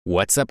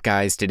What's up,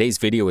 guys? Today's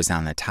video is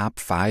on the top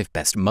 5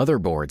 best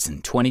motherboards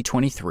in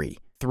 2023.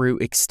 Through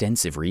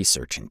extensive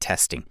research and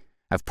testing,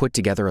 I've put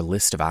together a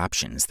list of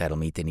options that'll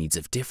meet the needs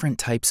of different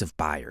types of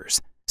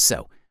buyers.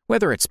 So,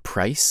 whether it's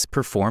price,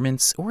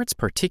 performance, or its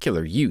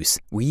particular use,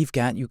 we've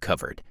got you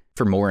covered.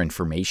 For more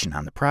information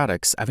on the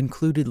products, I've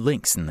included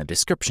links in the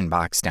description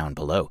box down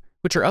below,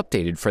 which are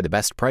updated for the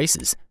best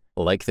prices.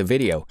 Like the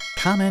video,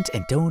 comment,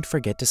 and don't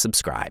forget to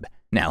subscribe.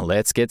 Now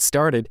let's get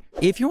started.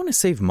 If you want to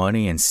save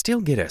money and still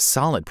get a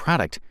solid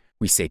product,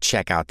 we say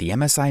check out the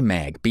MSI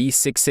Mag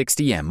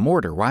B660M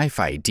Mortar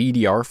Wi-Fi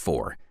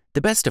DDR4,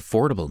 the best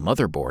affordable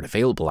motherboard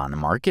available on the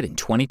market in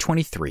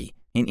 2023.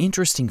 An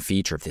interesting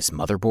feature of this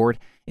motherboard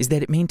is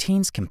that it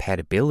maintains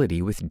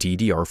compatibility with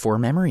DDR4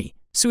 memory.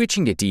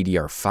 Switching to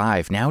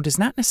DDR5 now does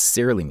not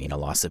necessarily mean a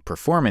loss of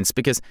performance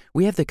because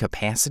we have the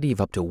capacity of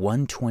up to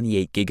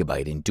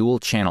 128GB in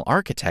dual-channel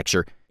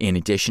architecture, in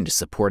addition to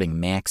supporting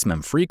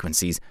maximum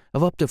frequencies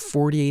of up to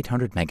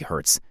 4800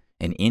 MHz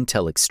and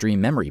Intel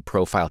Extreme Memory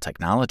Profile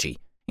technology.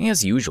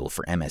 As usual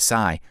for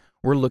MSI,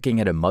 we're looking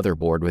at a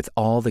motherboard with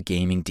all the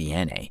gaming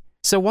DNA.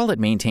 So while it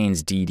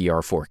maintains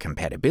DDR4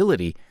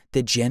 compatibility,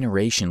 the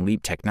generation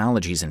leap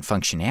technologies and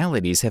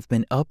functionalities have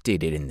been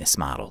updated in this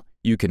model.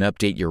 You can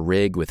update your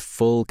rig with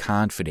full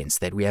confidence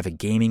that we have a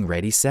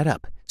gaming-ready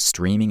setup,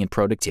 streaming, and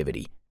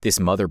productivity. This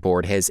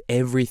motherboard has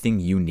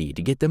everything you need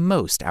to get the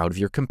most out of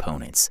your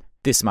components.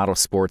 This model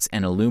sports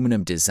an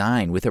aluminum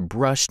design with a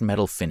brushed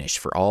metal finish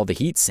for all the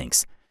heat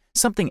sinks,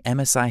 something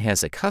MSI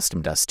has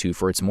accustomed us to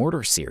for its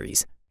Mortar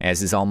series.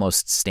 As is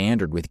almost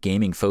standard with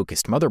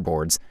gaming-focused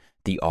motherboards,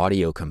 the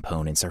audio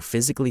components are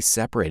physically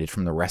separated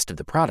from the rest of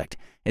the product,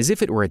 as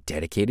if it were a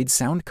dedicated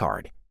sound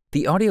card.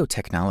 The audio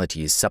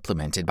technology is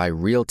supplemented by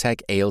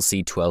Realtek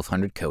ALC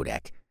 1200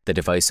 codec. The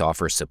device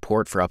offers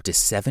support for up to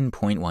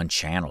 7.1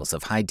 channels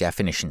of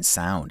high-definition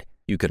sound.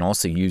 You can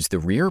also use the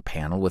rear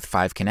panel with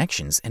 5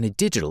 connections and a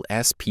digital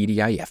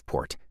SPDIF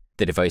port.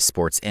 The device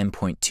sports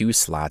M.2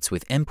 slots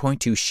with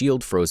M.2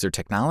 Shield Frozer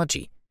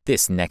technology.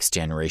 This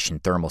next-generation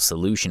thermal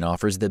solution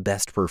offers the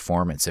best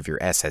performance of your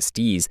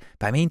SSDs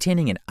by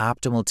maintaining an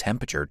optimal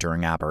temperature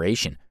during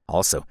operation.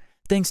 Also,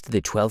 thanks to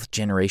the 12th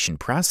generation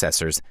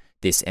processors,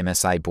 this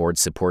MSI board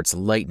supports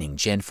Lightning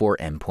Gen 4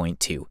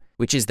 M.2,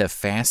 which is the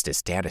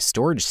fastest data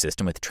storage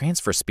system with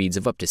transfer speeds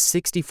of up to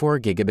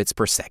 64 gigabits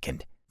per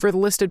second. For the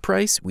listed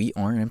price, we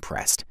are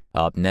impressed.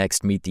 Up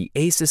next, meet the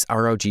Asus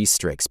ROG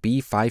Strix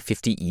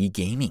B550E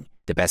Gaming,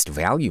 the best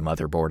value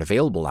motherboard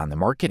available on the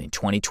market in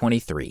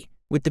 2023.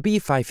 With the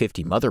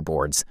B550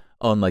 motherboards,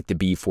 unlike the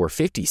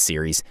B450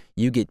 series,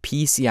 you get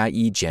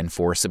PCIe Gen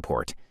 4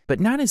 support, but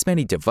not as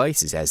many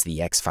devices as the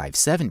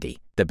X570.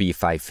 The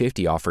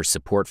B550 offers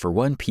support for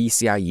one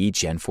PCIe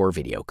Gen 4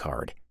 video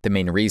card. The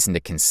main reason to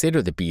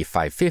consider the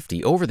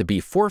B550 over the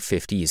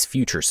B450 is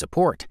future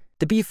support.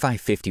 The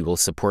B550 will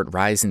support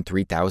Ryzen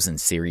 3000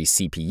 series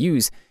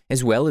CPUs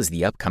as well as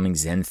the upcoming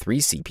Zen 3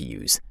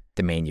 CPUs.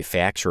 The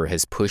manufacturer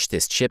has pushed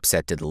this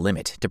chipset to the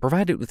limit to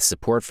provide it with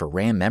support for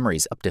RAM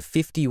memories up to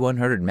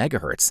 5100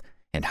 MHz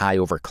and high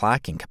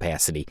overclocking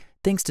capacity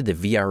thanks to the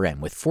VRM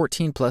with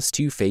 14 plus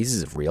 2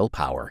 phases of real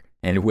power.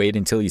 And wait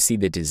until you see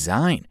the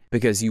design,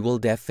 because you will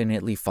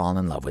definitely fall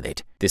in love with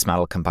it. This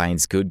model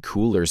combines good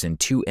coolers and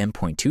 2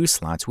 M.2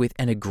 slots with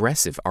an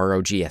aggressive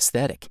ROG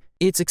aesthetic.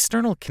 Its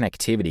external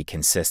connectivity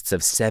consists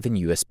of 7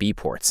 USB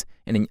ports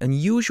and an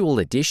unusual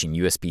addition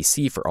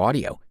USB-C for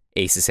audio.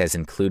 Asus has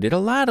included a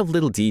lot of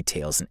little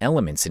details and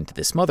elements into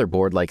this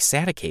motherboard like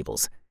SATA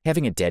cables.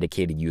 Having a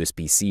dedicated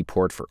USB-C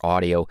port for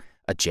audio,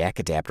 a jack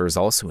adapter is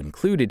also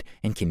included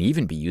and can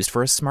even be used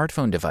for a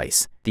smartphone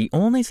device. The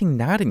only thing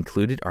not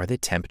included are the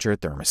temperature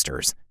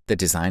thermistors. The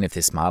design of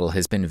this model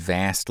has been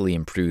vastly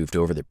improved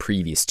over the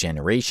previous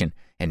generation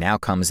and now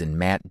comes in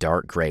matte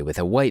dark gray with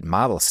a white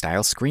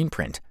model-style screen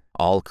print.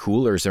 All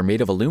coolers are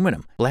made of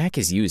aluminum. Black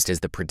is used as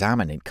the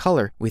predominant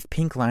color with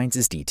pink lines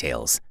as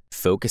details.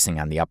 Focusing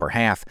on the upper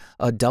half,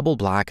 a double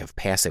block of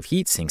passive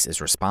heat sinks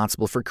is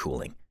responsible for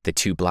cooling. The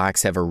 2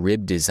 blocks have a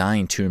ribbed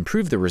design to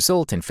improve the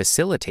result and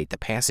facilitate the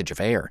passage of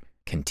air.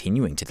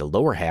 Continuing to the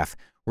lower half,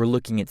 we're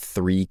looking at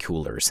 3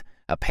 coolers,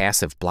 a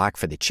passive block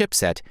for the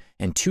chipset,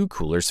 and 2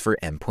 coolers for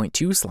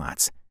M.2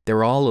 slots.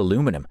 They're all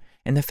aluminum,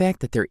 and the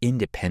fact that they're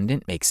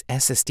independent makes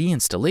SSD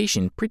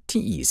installation pretty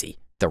easy.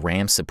 The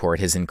RAM support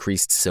has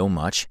increased so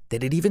much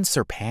that it even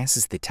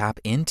surpasses the top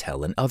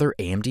Intel and other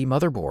AMD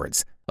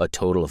motherboards. A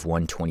total of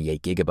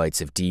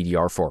 128GB of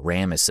DDR4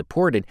 RAM is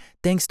supported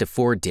thanks to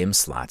 4 DIMM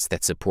slots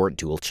that support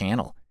dual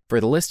channel.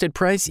 For the listed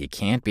price, you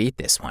can't beat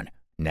this one.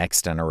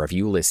 Next on our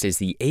review list is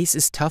the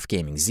Asus TUF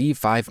Gaming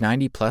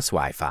Z690 Plus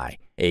Wi-Fi,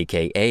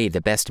 aka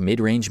the best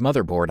mid-range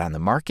motherboard on the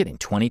market in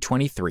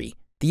 2023.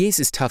 The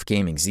Asus TUF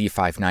Gaming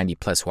Z690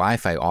 Plus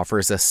Wi-Fi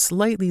offers a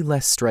slightly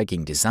less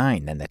striking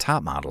design than the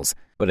top models,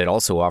 but it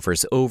also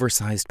offers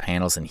oversized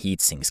panels and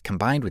heatsinks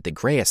combined with the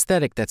gray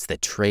aesthetic that's the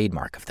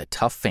trademark of the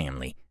TUF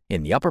family.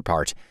 In the upper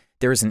part,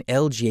 there is an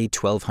LGA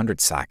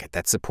 1200 socket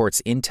that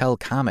supports Intel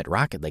Comet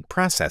Rocket Lake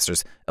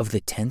processors of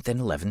the 10th and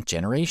 11th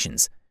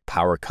generations.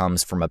 Power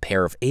comes from a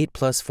pair of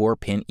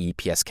 8+4-pin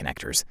EPS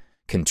connectors,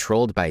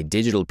 controlled by a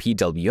digital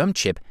PWM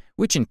chip,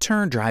 which in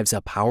turn drives a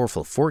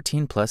powerful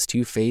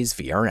 14+2-phase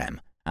VRM.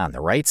 On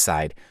the right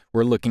side,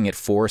 we're looking at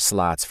 4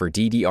 slots for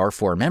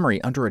DDR4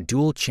 memory under a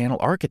dual-channel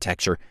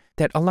architecture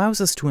that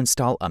allows us to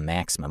install a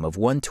maximum of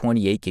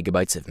 128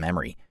 GB of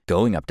memory,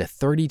 going up to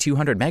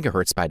 3200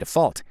 MHz by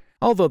default,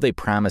 although they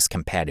promise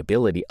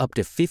compatibility up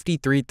to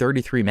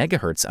 5333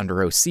 MHz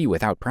under OC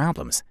without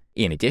problems.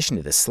 In addition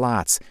to the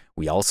slots,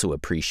 we also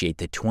appreciate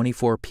the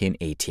 24-pin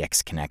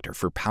ATX connector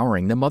for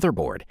powering the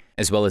motherboard,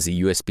 as well as a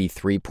USB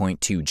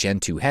 3.2 Gen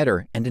 2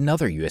 header and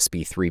another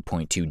USB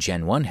 3.2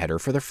 Gen 1 header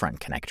for the front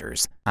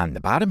connectors. On the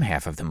bottom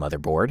half of the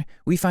motherboard,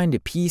 we find a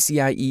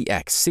PCIe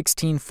X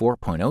 16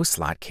 4.0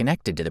 slot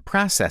connected to the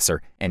processor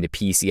and a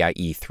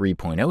PCIe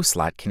 3.0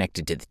 slot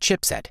connected to the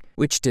chipset,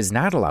 which does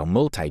not allow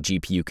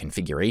multi-GPU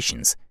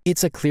configurations.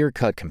 It's a clear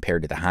cut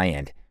compared to the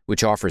high-end,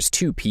 which offers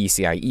 2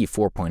 PCIe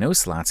 4.0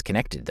 slots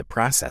connected to the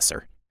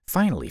processor.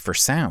 Finally, for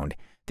sound,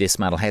 this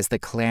model has the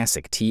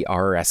classic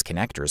TRS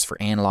connectors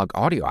for analog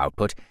audio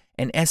output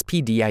and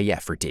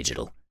SPDIF for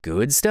digital.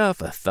 Good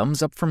stuff, a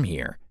thumbs up from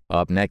here.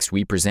 Up next,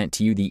 we present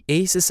to you the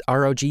Asus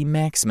ROG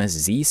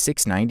Maximus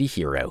Z690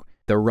 Hero,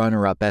 the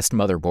runner-up best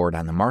motherboard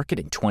on the market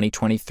in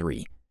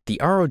 2023. The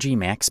ROG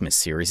Maximus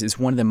series is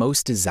one of the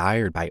most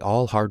desired by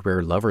all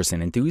hardware lovers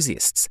and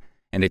enthusiasts,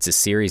 and it's a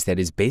series that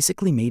is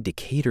basically made to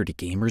cater to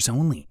gamers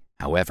only.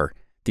 However,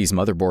 these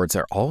motherboards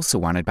are also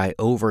wanted by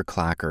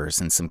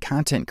overclockers and some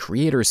content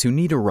creators who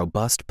need a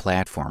robust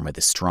platform with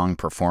a strong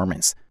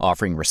performance,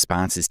 offering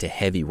responses to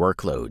heavy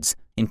workloads.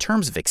 In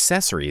terms of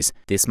accessories,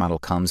 this model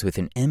comes with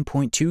an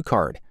M.2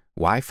 card,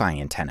 Wi-Fi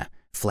antenna,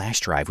 flash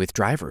drive with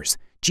drivers,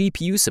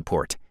 GPU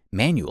support,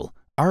 manual,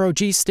 ROG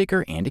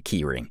sticker, and a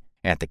keyring.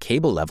 At the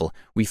cable level,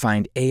 we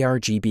find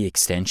ARGB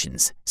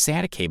extensions,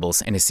 SATA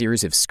cables, and a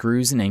series of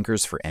screws and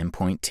anchors for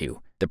M.2.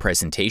 The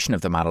presentation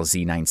of the Model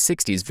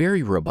Z960 is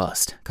very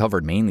robust,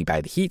 covered mainly by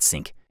the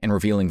heatsink, and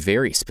revealing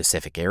very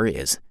specific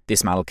areas.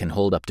 This model can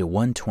hold up to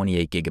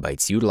 128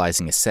 GB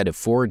utilizing a set of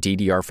 4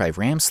 DDR5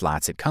 RAM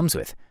slots it comes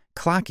with,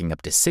 clocking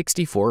up to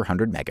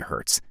 6400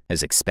 MHz.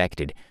 As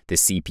expected, the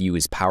CPU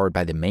is powered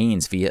by the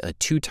mains via a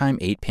 2x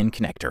 8-pin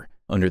connector.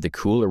 Under the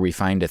cooler, we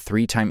find a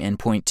 3x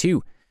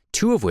N.2,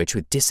 2 of which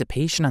with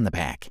dissipation on the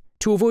back.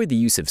 To avoid the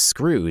use of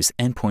screws,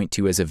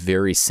 N.2 has a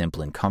very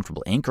simple and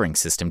comfortable anchoring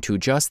system to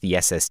adjust the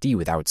SSD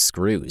without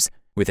screws.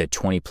 With a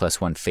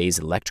 20+1 phase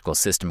electrical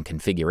system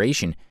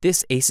configuration,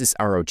 this Asus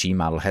ROG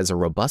model has a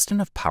robust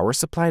enough power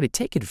supply to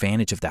take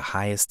advantage of the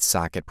highest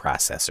socket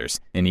processors,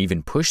 and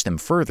even push them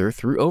further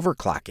through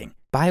overclocking.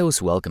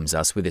 BIOS welcomes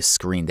us with a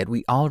screen that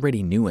we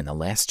already knew in the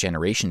last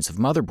generations of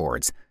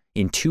motherboards.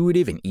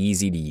 Intuitive and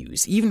easy to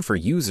use, even for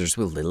users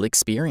with little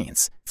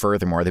experience.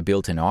 Furthermore, the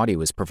built-in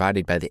audio is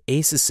provided by the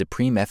Asus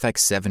Supreme FX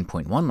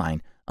 7.1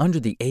 line under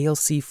the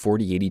ALC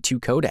 4082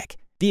 codec.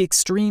 The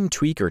Extreme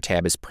Tweaker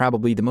tab is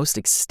probably the most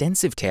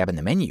extensive tab in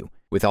the menu,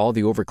 with all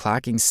the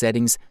overclocking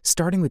settings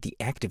starting with the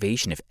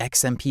activation of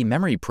XMP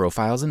memory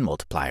profiles and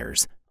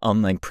multipliers.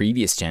 Unlike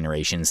previous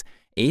generations,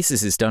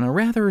 Asus has done a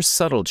rather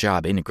subtle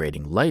job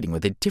integrating lighting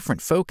with a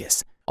different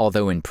focus.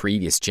 Although in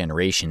previous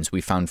generations we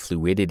found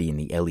fluidity in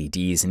the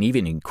LEDs and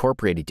even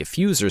incorporated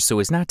diffusers so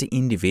as not to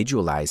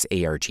individualize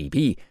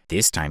ARGB,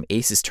 this time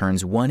Asus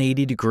turns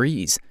 180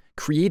 degrees,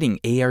 creating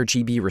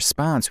ARGB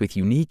response with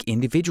unique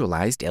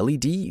individualized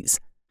LEDs.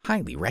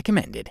 Highly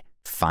recommended.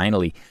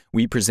 Finally,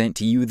 we present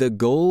to you the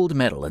gold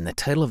medal and the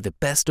title of the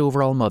best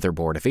overall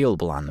motherboard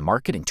available on the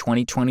market in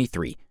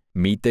 2023.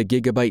 Meet the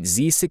Gigabyte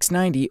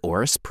Z690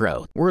 Aorus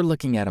Pro. We're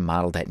looking at a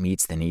model that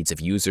meets the needs of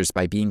users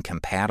by being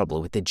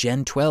compatible with the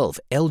Gen 12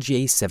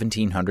 LGA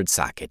 1700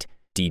 socket,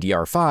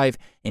 DDR5,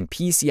 and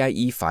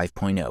PCIe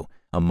 5.0,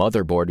 a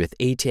motherboard with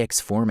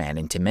ATX format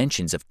and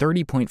dimensions of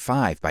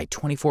 30.5 by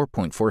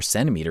 24.4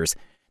 centimeters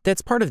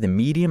that's part of the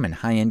medium and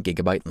high-end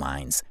Gigabyte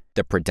lines.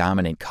 The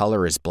predominant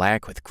color is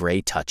black with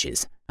gray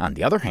touches. On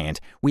the other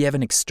hand, we have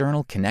an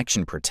external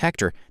connection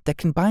protector that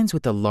combines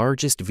with the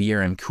largest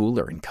VRM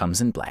cooler and comes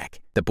in black.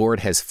 The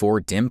board has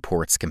 4 DIMM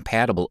ports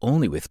compatible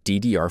only with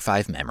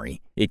DDR5 memory.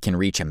 It can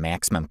reach a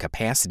maximum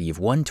capacity of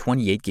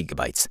 128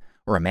 GB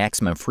or a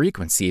maximum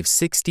frequency of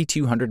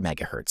 6200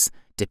 MHz,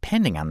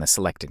 depending on the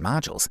selected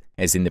modules.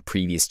 As in the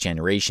previous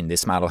generation,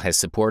 this model has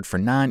support for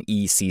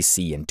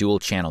non-ECC and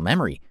dual-channel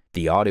memory.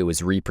 The audio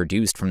is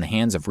reproduced from the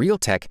hands of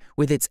Realtek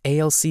with its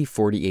ALC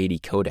 4080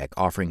 codec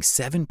offering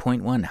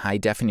 7.1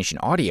 high-definition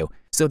audio,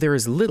 so there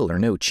is little or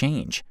no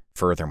change.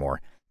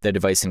 Furthermore, the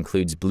device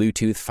includes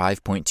Bluetooth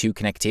 5.2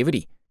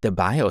 connectivity. The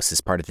BIOS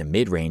as part of the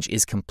mid-range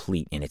is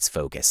complete in its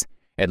focus,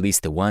 at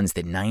least the ones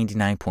that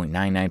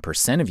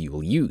 99.99% of you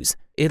will use.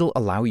 It'll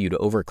allow you to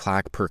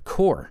overclock per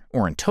core,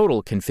 or in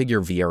total,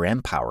 configure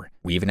VRM power.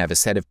 We even have a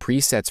set of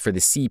presets for the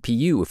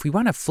CPU if we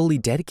want to fully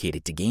dedicate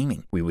it to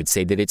gaming. We would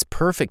say that it's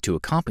perfect to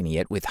accompany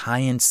it with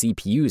high-end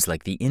CPUs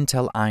like the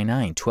Intel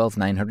i9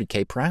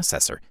 12900K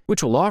processor,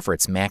 which will offer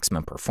its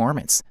maximum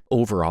performance.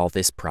 Overall,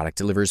 this product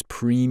delivers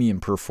premium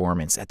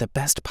performance at the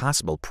best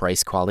possible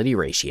price-quality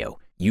ratio.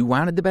 You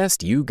wanted the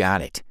best, you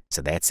got it.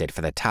 So that's it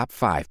for the top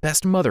 5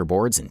 best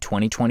motherboards in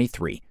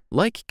 2023.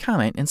 Like,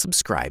 comment, and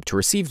subscribe to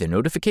receive the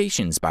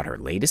notifications about our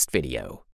latest video.